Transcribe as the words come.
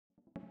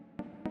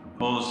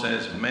Paul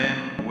says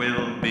men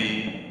will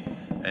be,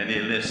 and he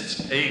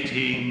lists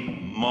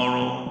 18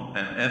 moral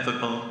and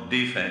ethical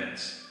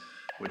defects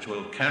which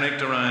will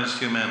characterize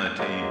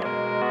humanity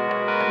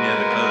near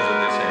the close of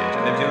this age.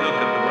 And if you look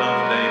at the world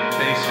today,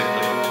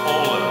 basically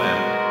all of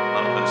them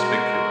are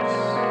conspicuous.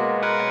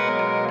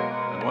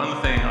 And one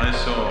thing I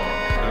saw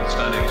when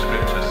studying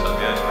scripture some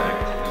years back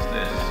is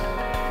this: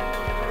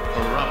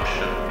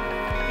 corruption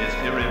is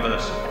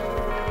irreversible.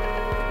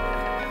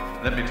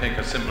 Let me take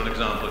a simple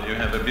example. You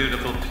have a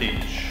beautiful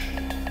peach.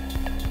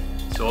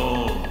 It's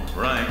all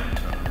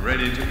ripe and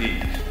ready to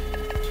eat.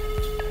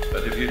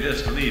 But if you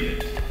just leave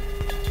it,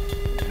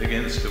 it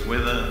begins to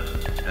wither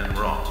and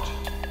rot,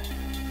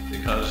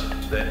 because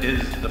there is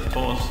the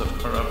force of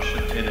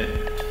corruption in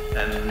it,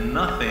 and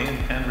nothing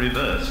can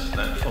reverse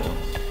that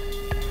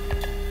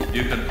force.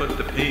 You can put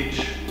the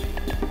peach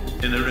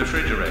in a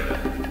refrigerator,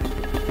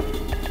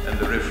 and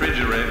the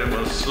refrigerator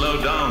will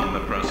slow down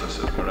the process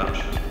of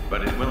corruption,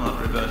 but it will not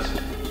reverse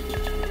it.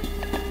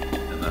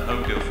 And I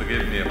hope you'll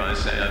forgive me if I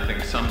say I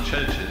think some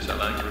churches are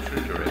like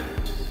refrigerators.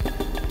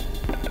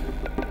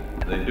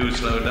 They do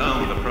slow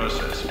down the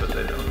process, but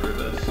they don't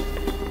reverse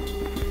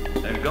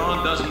it. And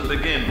God doesn't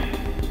begin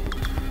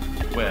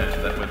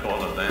with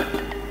all of that.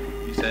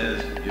 He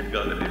says you've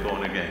got to be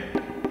born again.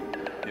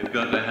 You've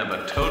got to have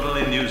a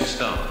totally new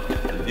start,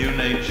 a new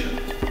nature,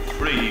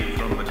 free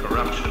from the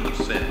corruption of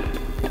sin.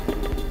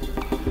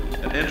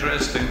 And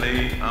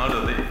interestingly, out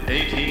of the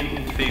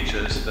 18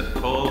 features that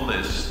Paul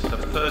lists, the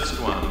first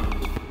one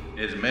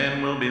is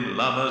men will be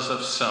lovers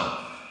of self,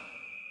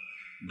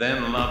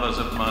 then lovers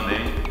of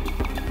money,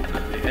 and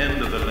at the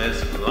end of the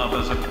list,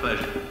 lovers of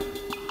pleasure.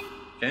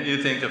 Can you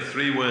think of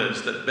 3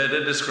 words that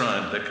better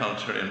describe the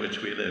culture in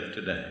which we live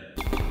today?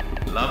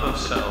 Love of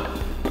self,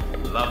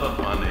 love of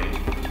money,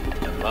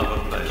 and love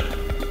of pleasure.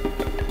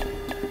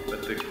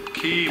 But the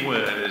key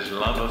word is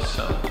love of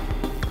self.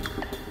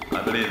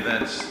 I believe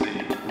that's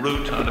the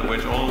root out of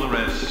which all the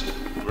rest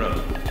grow.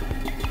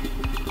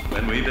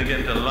 When we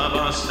begin to love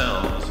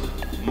ourselves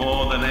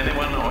more than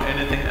anyone or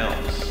anything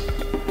else,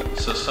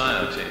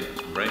 society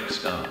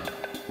breaks down.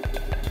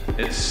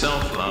 It's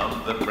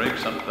self-love that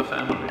breaks up the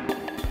family,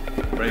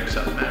 that breaks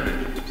up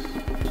marriages.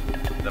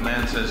 The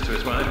man says to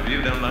his wife, if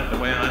you don't like the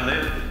way I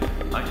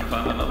live, I can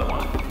find another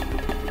wife.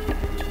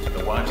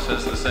 The wife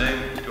says the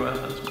same to her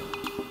husband.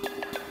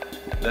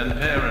 Then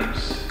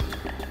parents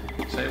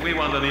say, we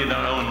want to lead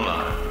our own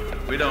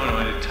life. We don't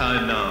want to be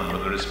tied down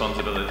with the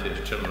responsibility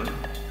of children.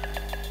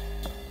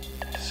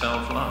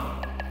 Self-love.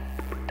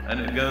 And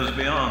it goes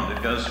beyond,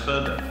 it goes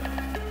further.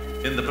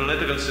 In the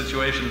political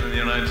situation in the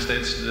United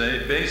States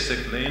today,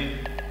 basically,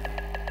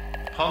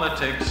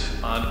 politics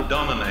are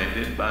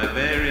dominated by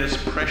various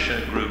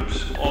pressure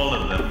groups, all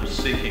of them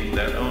seeking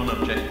their own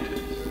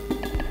objectives.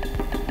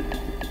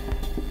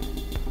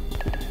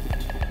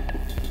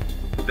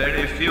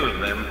 Very few of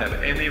them have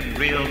any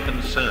real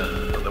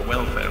concern for the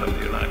welfare of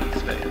the United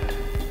States.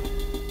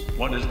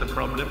 What is the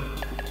problem?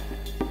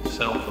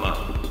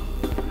 Self-love.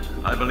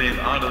 I believe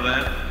out of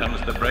that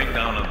comes the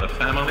breakdown of the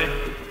family,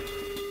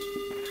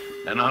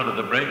 and out of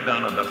the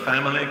breakdown of the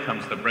family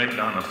comes the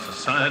breakdown of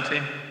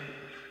society,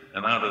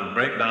 and out of the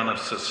breakdown of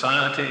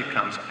society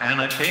comes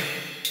anarchy.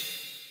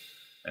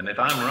 And if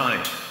I'm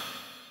right,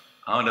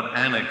 out of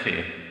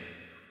anarchy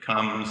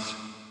comes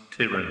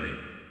tyranny.